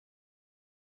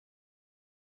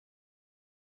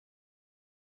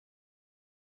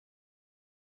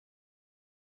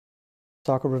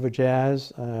Saco River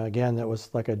Jazz, again, that was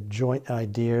like a joint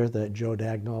idea that Joe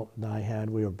Dagnall and I had.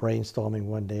 We were brainstorming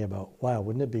one day about, wow,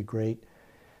 wouldn't it be great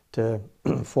to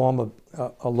form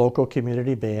a local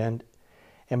community band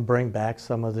and bring back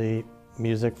some of the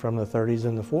music from the 30s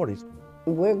and the 40s.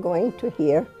 We're going to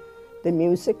hear the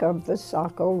music of the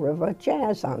Saco River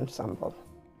Jazz Ensemble.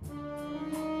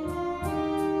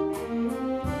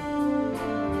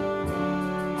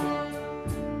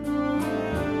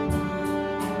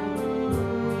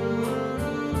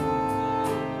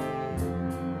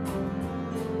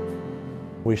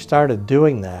 We started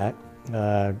doing that,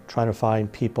 trying to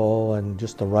find people and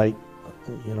just the right,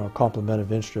 complement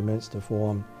of instruments to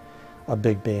form a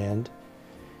big band.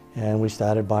 And we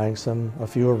started buying a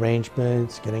few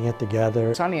arrangements, getting it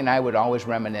together. Sonny and I would always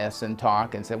reminisce and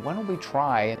talk and say, why don't we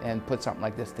try and put something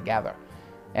like this together?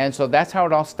 And so that's how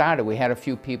it all started. We had a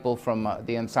few people from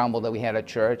the ensemble that we had at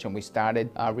church, and we started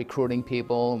recruiting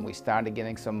people, and we started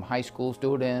getting some high school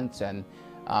students and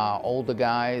older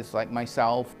guys like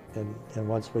myself. And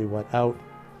once we went out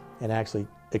and actually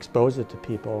exposed it to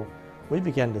people, we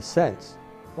began to sense,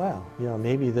 wow,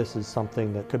 maybe this is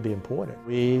something that could be important.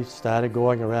 We started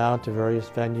going around to various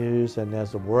venues, and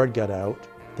as the word got out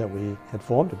that we had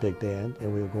formed a big band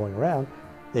and we were going around,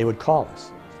 they would call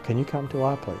us. Can you come to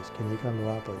our place? Can you come to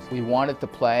our place? We wanted to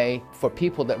play for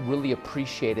people that really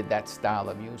appreciated that style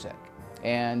of music.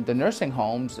 And the nursing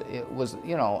homes, it was,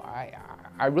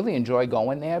 I really enjoy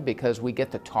going there because we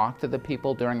get to talk to the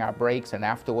people during our breaks and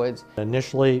afterwards.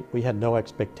 Initially, we had no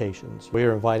expectations. We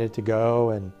were invited to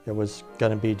go, and it was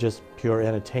going to be just pure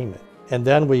entertainment. And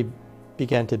then we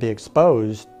began to be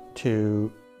exposed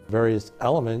to various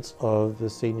elements of the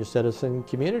senior citizen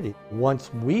community.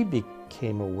 Once we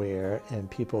became aware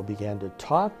and people began to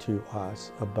talk to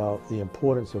us about the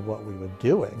importance of what we were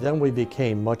doing, then we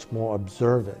became much more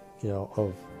observant,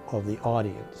 of the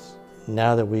audience.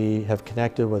 Now that we have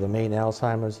connected with the Maine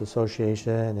Alzheimer's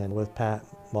Association and with Pat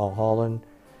Mulholland,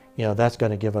 that's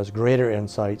going to give us greater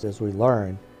insights as we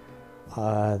learn.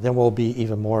 Then we'll be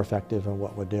even more effective in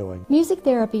what we're doing. Music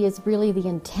therapy is really the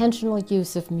intentional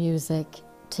use of music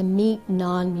to meet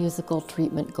non-musical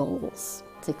treatment goals.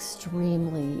 It's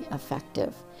extremely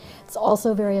effective. It's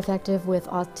also very effective with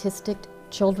autistic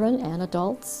children and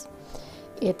adults.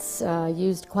 It's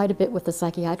used quite a bit with the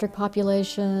psychiatric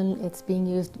population. It's being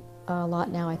used a lot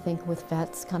now, I think, with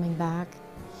vets coming back.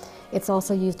 It's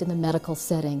also used in the medical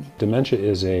setting. Dementia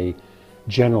is a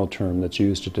general term that's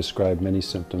used to describe many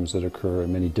symptoms that occur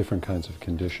in many different kinds of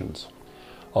conditions.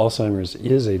 Alzheimer's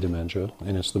is a dementia,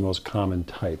 and it's the most common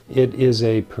type. It is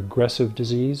a progressive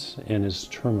disease and is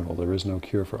terminal. There is no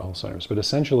cure for Alzheimer's. But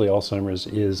essentially, Alzheimer's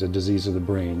is a disease of the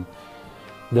brain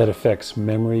that affects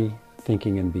memory,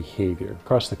 thinking, and behavior.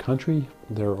 Across the country,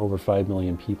 there are over 5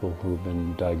 million people who have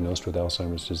been diagnosed with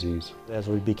Alzheimer's disease. As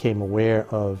we became aware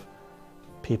of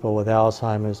people with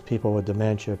Alzheimer's, people with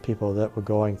dementia, people that were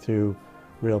going through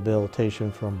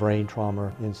rehabilitation from brain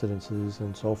trauma incidences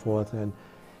and so forth, and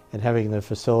having the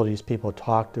facilities people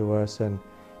talk to us and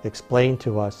explain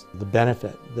to us the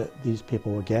benefit that these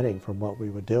people were getting from what we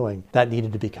were doing, that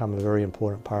needed to become a very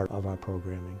important part of our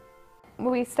programming.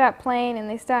 We start playing and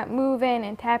they start moving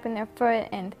and tapping their foot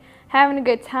and having a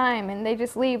good time, and they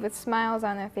just leave with smiles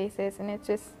on their faces, and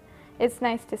it's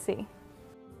nice to see.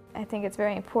 I think it's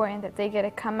very important that they get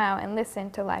to come out and listen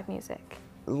to live music.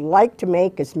 I like to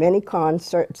make as many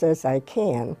concerts as I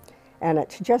can, and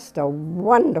it's just a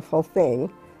wonderful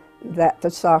thing that the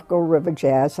Saco River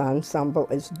Jazz Ensemble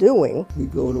is doing. We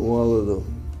go to all of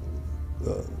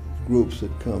the groups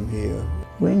that come here.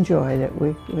 We enjoyed it.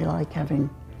 We like having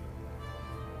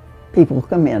people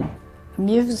come in.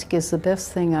 Music is the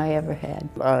best thing I ever had.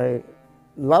 I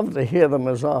love to hear them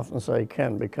as often as I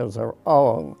can because they're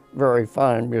all very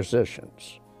fine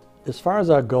musicians. As far as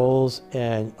our goals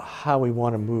and how we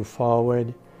want to move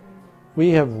forward, we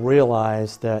have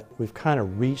realized that we've kind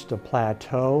of reached a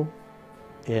plateau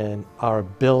in our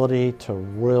ability to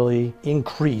really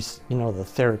increase, the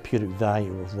therapeutic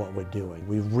value of what we're doing.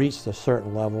 We've reached a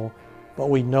certain level, but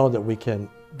we know that we can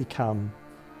become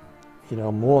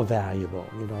more valuable,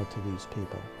 to these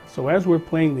people. So as we're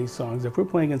playing these songs, if we're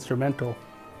playing instrumental,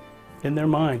 in their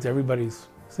minds, everybody's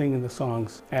singing the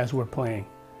songs as we're playing.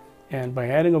 And by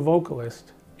adding a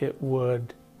vocalist, it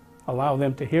would allow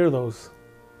them to hear those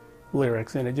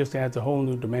lyrics, and it just adds a whole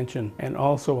new dimension, and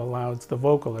also allows the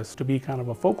vocalist to be kind of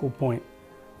a focal point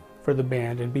for the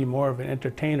band and be more of an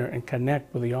entertainer and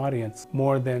connect with the audience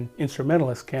more than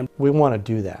instrumentalists can. We want to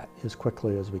do that as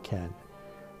quickly as we can,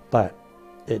 but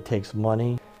it takes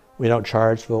money. We don't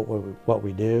charge for what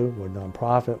we do. We're a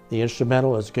nonprofit. The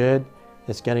instrumental is good.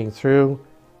 It's getting through,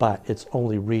 but it's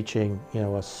only reaching,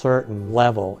 a certain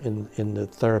level in the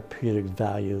therapeutic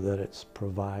value that it's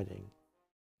providing.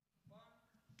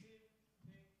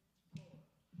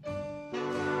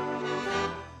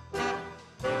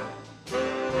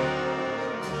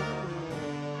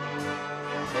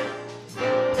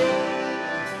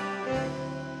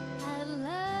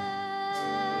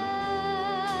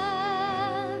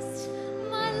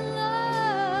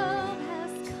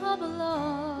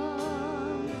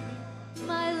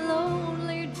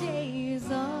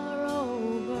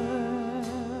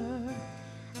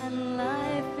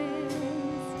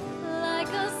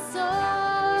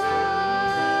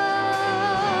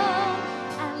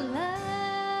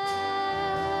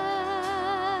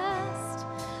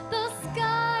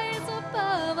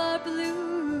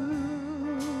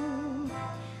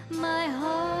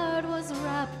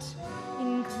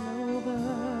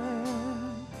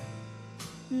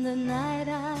 The night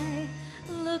I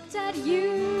looked at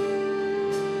you,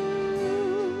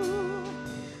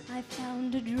 I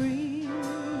found a dream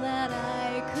that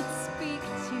I could speak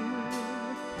to,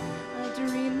 a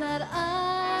dream that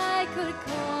I could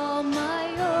call my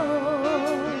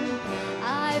own.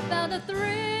 I found a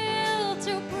thrill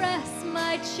to press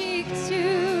my cheek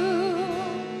to,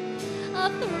 a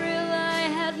thrill